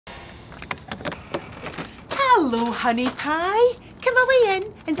Hello, honey pie. Come away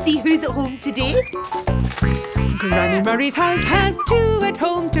in and see who's at home today. Granny Murray's house has two at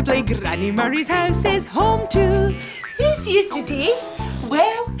home to play. Granny Murray's house is home too. Who's here today?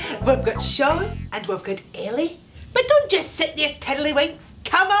 Well, we've got Sean and we've got Ellie. But don't just sit there tiddlywinks.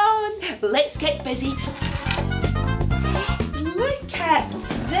 Come on, let's get busy. Look at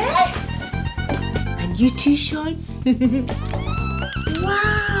this. And you too, Sean.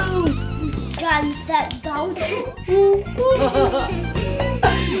 Wow. Can sit down.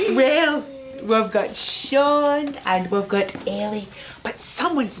 Well, we've got Sean and we've got Ellie, but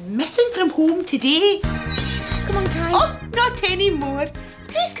someone's missing from home today. Come on, Kai. Oh, not anymore.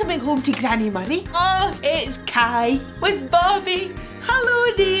 Who's coming home to Granny Murray? Oh, it's Kai with Bobby.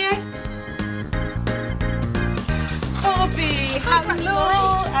 Hello there. Bobby,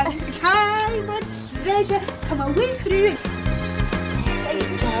 hello. And Kai, my treasure. Come away through.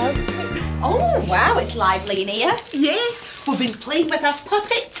 Oh, wow, it's lively in here. Yes, we've been playing with a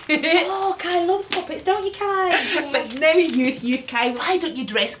puppet. Oh, Kai loves puppets, don't you, Kai? Yes. But now you're here, Kai, why don't you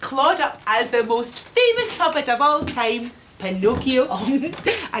dress Claude up as the most famous puppet of all time, Pinocchio? Oh.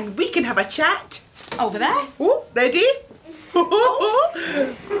 And we can have a chat. Over there. Oh, ready?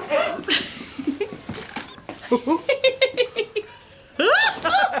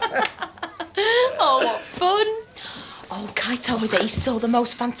 Oh, what fun. Oh, Kai told me that he saw the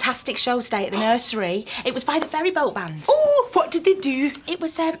most fantastic show today at the nursery. It was by the Ferry Boat Band. Oh, what did they do? It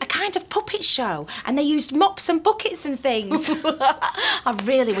was a kind of puppet show, and they used mops and buckets and things. I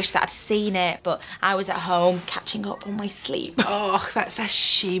really wish that I'd seen it, but I was at home catching up on my sleep. Oh, that's a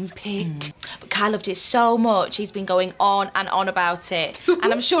shame, Pete. But Kai loved it so much, he's been going on and on about it.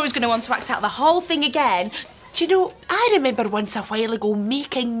 And I'm sure he's going to want to act out the whole thing again. Do you know, I remember once a while ago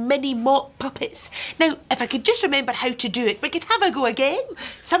making mini mop puppets. Now, if I could just remember how to do it, we could have a go again.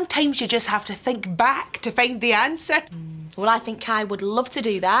 Sometimes you just have to think back to find the answer. Well, I think Kai would love to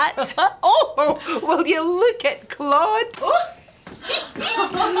do that. Oh, will you look at Claude?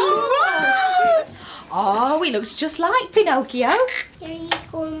 Oh, he looks just like Pinocchio. Here you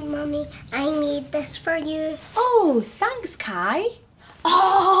go, Mummy. I made this for you. Oh, thanks, Kai.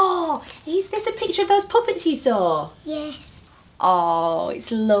 Oh, is this a picture of those puppets you saw? Yes. Oh,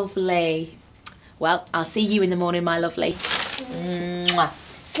 it's lovely. Well, I'll see you in the morning, my lovely. Mwah.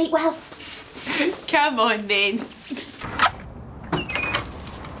 Sleep well. Come on, then.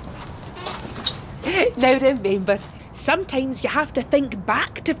 Now remember, sometimes you have to think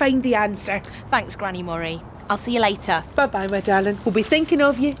back to find the answer. Thanks, Granny Murray. I'll see you later. Bye-bye, my darling. We'll be thinking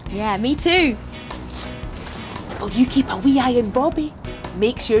of you. Yeah, me too. Will you keep a wee eye on Bobby?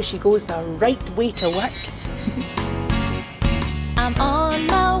 Make sure she goes the right way to work. I'm on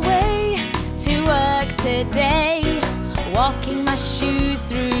my way to work today, walking my shoes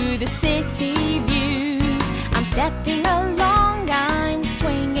through the city views. I'm stepping along, I'm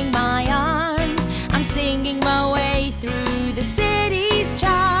swinging my arms, I'm singing my way through the city's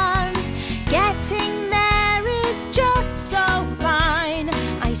charms. Getting there is just so fine.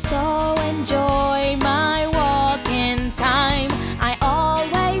 I so enjoy my walk in time. I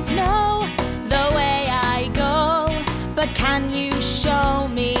always know the way I go, but can you show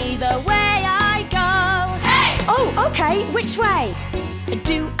me the way I go? Hey! Oh, okay, which way?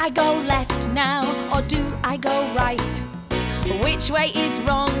 Do I go left now, or do I go right? Which way is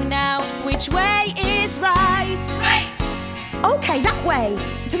wrong now, which way is right? Right! Okay, that way,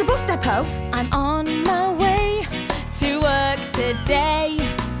 to the bus depot. I'm on my way to work today,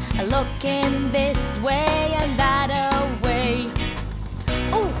 looking this way and that away.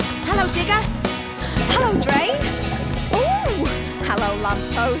 Oh, hello digger. Hello drain. Oh, hello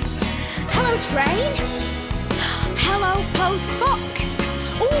lamppost. Hello train. Hello post box.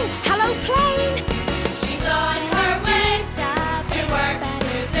 Oh, hello plane. She's on her way to work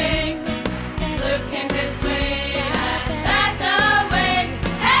today, looking this way and that away.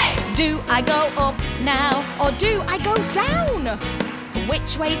 Hey! Do I go up now or do I go down?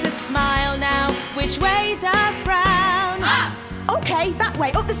 Which way's a smile now? Which way's a frown? Up! Okay, that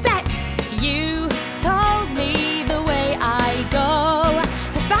way, up the steps. You told me the way I go.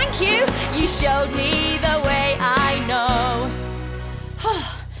 Thank you, you showed me the way I know.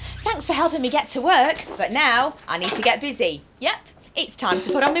 Thanks for helping me get to work, but now I need to get busy. Yep, it's time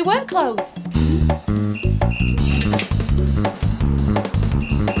to put on my work clothes.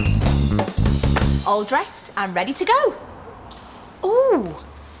 All dressed and ready to go. Ooh,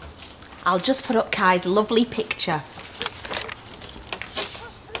 I'll just put up Kai's lovely picture.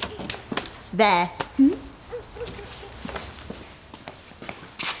 There.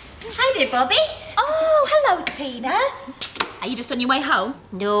 Hi there, Bobby. Oh, hello, Tina. Are you just on your way home?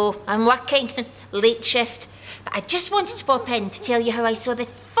 No, I'm working. Late shift. but I just wanted to pop in to tell you how I saw the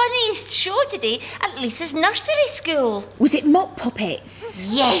funniest show today at Lisa's nursery school. Was it mop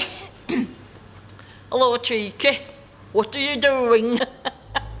puppets? Yes. Hello, Cheeky. What are you doing?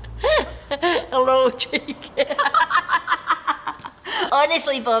 Hello, Cheeky.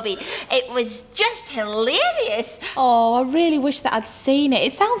 Honestly, Bobby, it was just hilarious. Oh, I really wish that I'd seen it.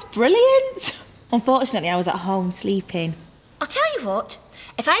 It sounds brilliant. Unfortunately, I was at home sleeping. I'll tell you what,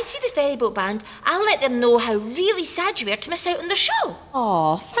 if I see the ferryboat band, I'll let them know how really sad you were to miss out on the show.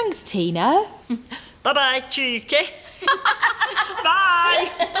 Oh, thanks, Tina. Bye-bye, Cheeky. Bye.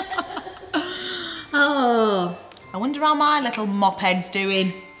 Oh, I wonder how my little mophead's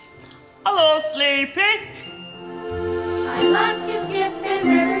doing. Hello, Sleepy. I love to skip in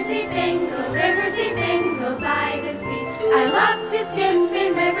Riverseafingal by the sea. I love to skip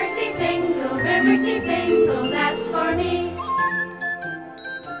in Riverseafingal, that's for me.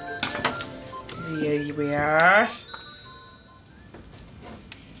 Here we are.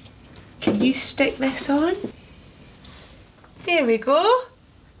 Can you stick this on? There we go.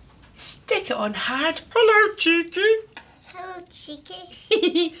 Stick it on hard. Hello, Cheeky. Hello,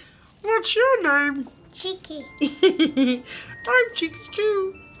 Cheeky. What's your name? Cheeky. I'm Cheeky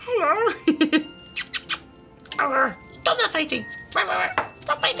too. Hello. Stop that fighting.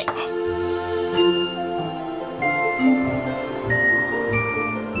 Stop fighting.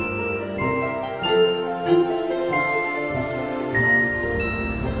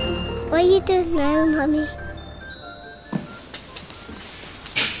 What are you doing now, Mummy?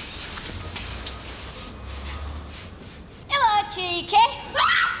 Hello, Cheeky.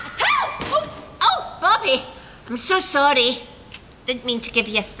 Help! Oh, Bobby, I'm so sorry. Didn't mean to give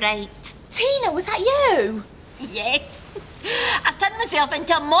you a fright. Tina, was that you? Yes. I've turned myself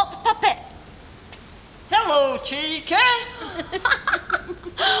into a mop puppet. Hello, Cheeky.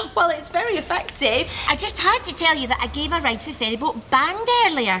 Well, it's very effective. I just had to tell you that I gave a ride to the ferryboat band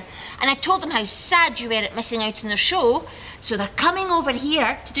earlier, and I told them how sad you were at missing out on the show, so they're coming over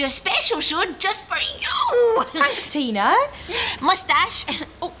here to do a special show just for you. Thanks, Tina. Mustache.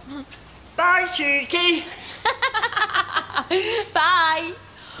 Oh, Bye, Cheeky. Bye.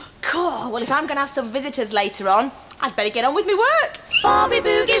 Cool. Well, if I'm going to have some visitors later on, I'd better get on with my work. Bobby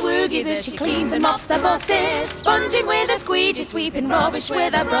boogie woogies as she cleans and mops the buses, sponging with a squeegee, sweeping rubbish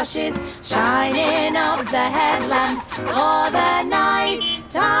with her brushes, shining up the headlamps for the night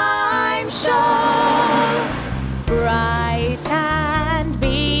time show. Bright and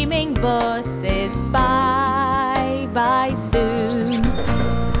beaming buses, bye soon.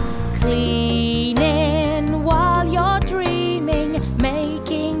 Cleaning while you're dreaming,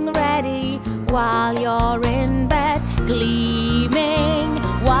 making ready while you're in bed, gleaming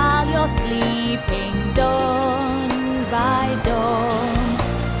while you're sleeping, dawn by dawn.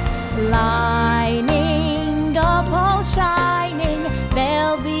 Lining up all shining,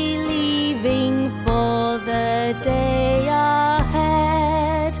 they'll be leaving for the day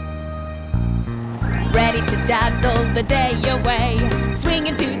ahead. Ready to dazzle the day away,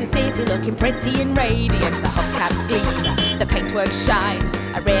 swinging to the city looking pretty and radiant. The hubcaps gleam, the paintwork shines,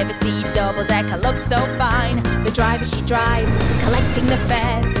 a Riversea double-decker looks so fine. The driver she drives, collecting the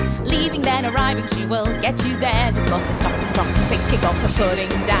fares, leaving then arriving she will get you there. This bus is stopping, dropping, picking up and putting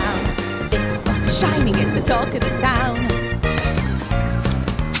down. This bus is shining, it's the talk of the town.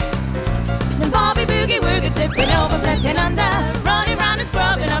 And Bobby boogie woogies flipping over, flipping under, running round and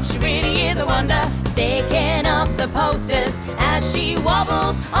scrubbing up, she really is a wonder. Sticking up the posters as she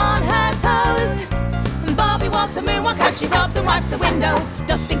wobbles on her toes. And Bobby walks a moonwalk as she rubs and wipes the windows,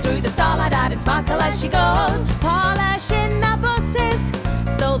 dusting through the starlight added sparkle as she goes, polishing the buses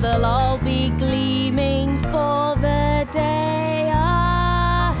so they'll all be gleaming for the day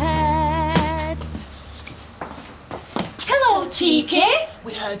ahead. Hello, Cheeky.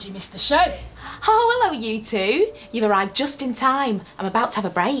 We heard you missed the show. Oh, hello, you two. You've arrived just in time. I'm about to have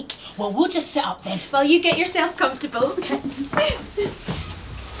a break. Well, we'll just sit up then. Well, you get yourself comfortable.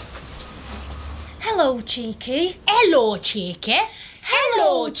 Hello, Cheeky. Hello, Cheeky.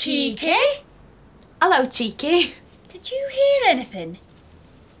 Hello, Cheeky. Hello, Cheeky. Did you hear anything?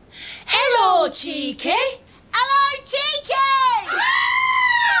 Hello, Cheeky. Hello, Cheeky!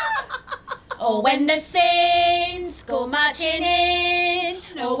 Oh, when the saints go marching in.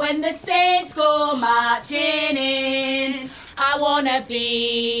 Oh, when the saints go marching in. I wanna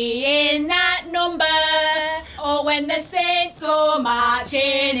be in that number. Oh, when the saints go marching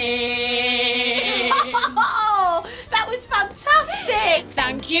in. Oh, that was fantastic!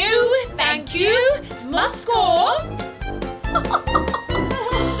 Thank you, must go.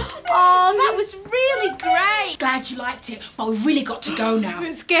 Oh, that was really great! Glad you liked it, but we've really got to go now.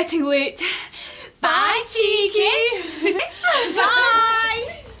 It's getting late. Bye, Cheeky.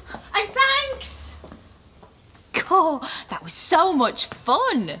 Bye! And thanks! Oh, that was so much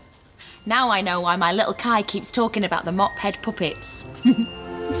fun. Now I know why my little Kai keeps talking about the mop head puppets. Hello,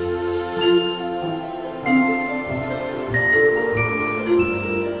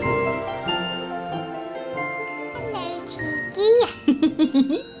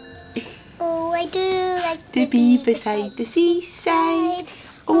 Cheeky. Oh, I do like To be beside the seaside.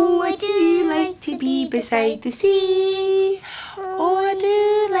 Oh, I do like to be beside the sea. Oh, I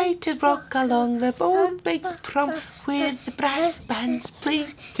do like to rock along the old big prom where the brass bands play.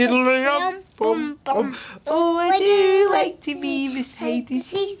 Tiddly-um-bum-bum. Oh, I do like to be beside the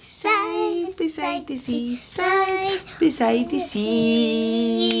seaside, beside the seaside, beside the sea.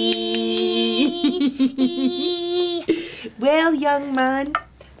 Well, young man,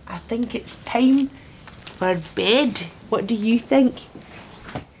 I think it's time for bed. What do you think?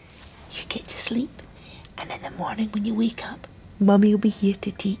 You get to sleep, and in the morning when you wake up, Mummy will be here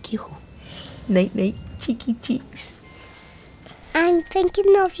to take you home. Night night, cheeky cheeks. I'm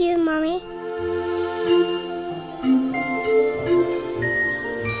thinking of you, Mummy.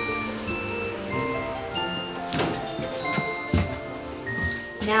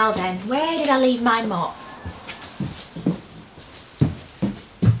 Now then, where did I leave my mop?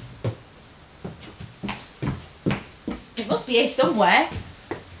 It must be here somewhere.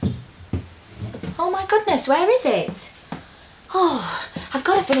 Oh my goodness, where is it? Oh, I've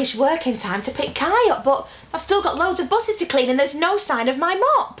got to finish work in time to pick Kai up, but I've still got loads of buses to clean and there's no sign of my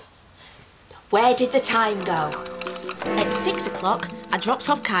mop. Where did the time go? At 6 o'clock, I dropped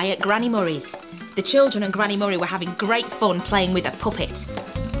off Kai at Granny Murray's. The children and Granny Murray were having great fun playing with a puppet.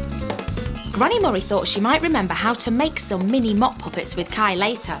 Granny Murray thought she might remember how to make some mini mop puppets with Kai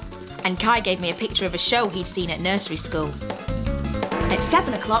later, and Kai gave me a picture of a show he'd seen at nursery school. At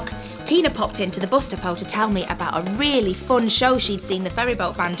 7 o'clock, Tina popped into the bus depot to tell me about a really fun show she'd seen the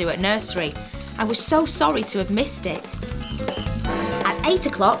ferryboat band do at nursery. I was so sorry to have missed it. At 8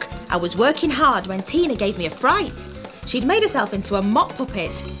 o'clock, I was working hard when Tina gave me a fright. She'd made herself into a mop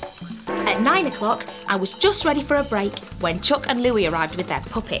puppet. At 9 o'clock, I was just ready for a break when Chuck and Louie arrived with their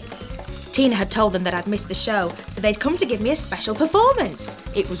puppets. Tina had told them that I'd missed the show, so they'd come to give me a special performance.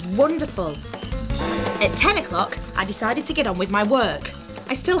 It was wonderful. At 10 o'clock, I decided to get on with my work.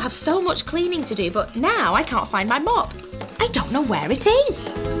 I still have so much cleaning to do, but now I can't find my mop. I don't know where it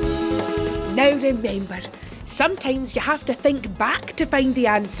is. Now remember, sometimes you have to think back to find the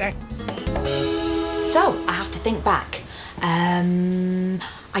answer. So, I have to think back. I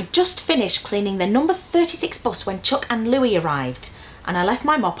just finished cleaning the number 36 bus when Chuck and Louie arrived, and I left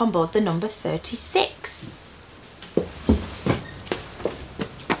my mop on board the number 36.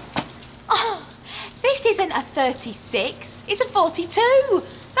 Oh, this isn't a 36, it's a 42.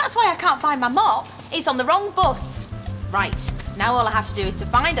 That's why I can't find my mop. It's on the wrong bus. Right, now all I have to do is to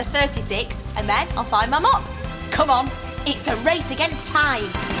find a 36 and then I'll find my mop. Come on, it's a race against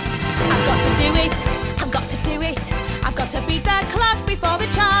time. I've got to do it, I've got to do it. I've got to beat the clock before the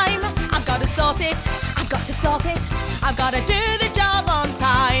chime. I've got to sort it, I've got to sort it. I've got to do the job on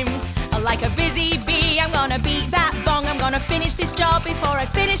time. Like a busy bee, I'm gonna beat that bong. I'm gonna finish this job before I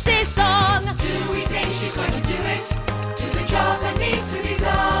finish this song. Do we think she's going to do it? Do the job that needs to be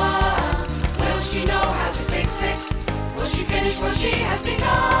done? Will she know how to fix it? Will she finish what she has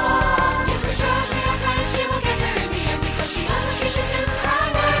begun? Yes, for sure, as we have planned, she will get there in the end because she knows what she should do. Her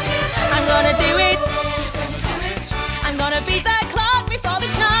work is I'm gonna do it. She's going to do it. I'm gonna beat the clock before the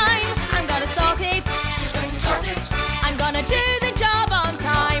chime. I'm gonna sort it. She's going to sort it. I'm gonna do the job on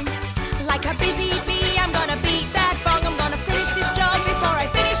time. Like a busy bee, I'm gonna beat that bong. I'm gonna finish this job before I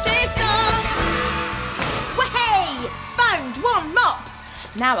finish this song. Wahey! Found one mop.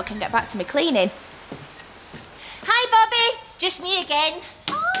 Now I can get back to my cleaning. Hi, Bobby. It's just me again.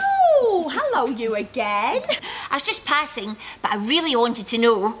 Oh, hello you again. I was just passing, but I really wanted to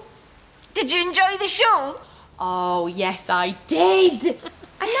know. Did you enjoy the show? Oh, yes, I did. And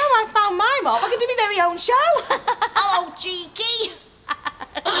now I found my mop, I can do my very own show. Hello, cheeky.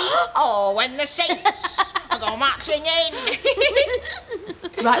 Oh, when the saints are go marching in.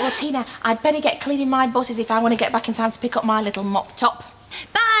 Right, well, Tina, I'd better get cleaning my buses if I want to get back in time to pick up my little mop top.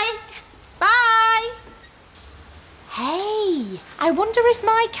 Bye. Bye. Hey, I wonder if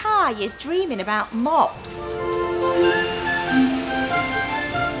my Kai is dreaming about mops.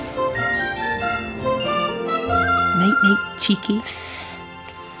 Night night, cheeky.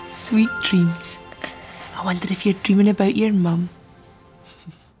 Sweet dreams. I wonder if you're dreaming about your mum.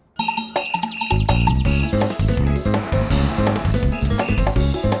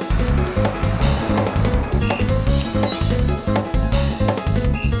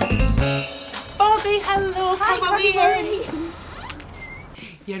 dear.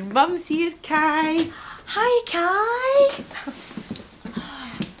 Your mum's here, Kai. Hi, Kai.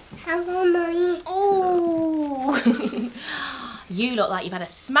 Hello, Mummy. Oh, you look like you've had a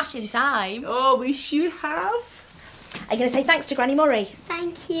smashing time. Oh, we sure have. Are you going to say thanks to Granny Murray?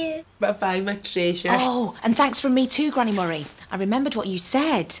 Thank you. Bye-bye, my treasure. Oh, and thanks from me too, Granny Murray. I remembered what you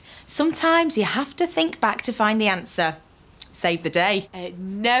said. Sometimes you have to think back to find the answer. Save the day. It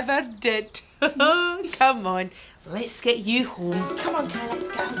never did. Come on, let's get you home. Come on, Kai, let's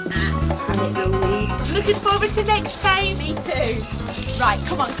go. Absolutely. Looking forward to next time. Me too. Right,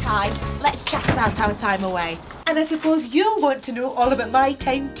 come on, Kai. Let's chat about our time away. And I suppose you'll want to know all about my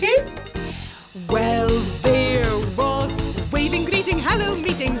time too. Well, there was waving, greeting, hello,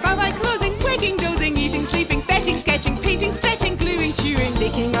 meeting, bye-bye, closing, waking, dozing, eating, sleeping, fetching, sketching, painting, stretching, gluing, chewing,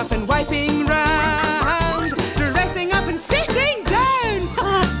 sticking up and wiping round, dressing up and sitting down.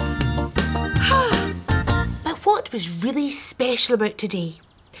 But what was really special about today?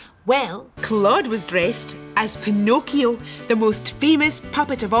 Well, Claude was dressed as Pinocchio, the most famous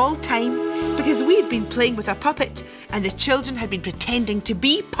puppet of all time, because we had been playing with a puppet and the children had been pretending to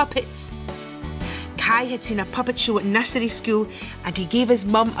be puppets. Kai had seen a puppet show at nursery school and he gave his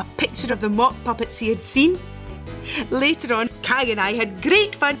mum a picture of the mock puppets he had seen. Later on, Kai and I had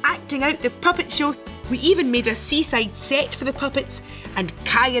great fun acting out the puppet show. We even made a seaside set for the puppets and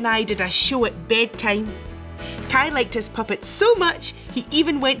Kai and I did a show at bedtime. Kai liked his puppet so much, he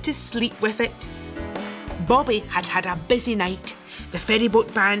even went to sleep with it. Bobby had had a busy night. The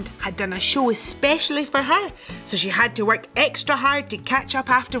ferryboat band had done a show especially for her, so she had to work extra hard to catch up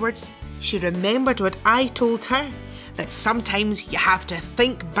afterwards. She remembered what I told her, that sometimes you have to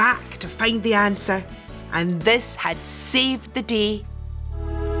think back to find the answer, and this had saved the day.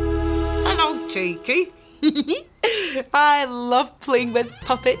 Hello, Cheeky. I love playing with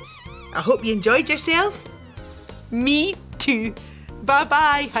puppets. I hope you enjoyed yourself. Me too.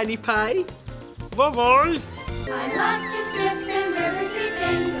 Bye-bye, honey pie. Bye-bye. I love to skip in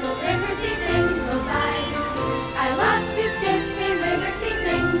Riverseafingal, Riverseafingal life. I love to skip in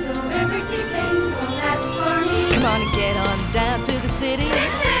Riverseafingal, Riverseafingal, that's for me. Come on and get on down to the city,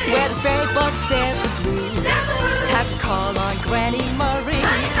 where the ferry boat sails the blue. Time to call on Granny Murray.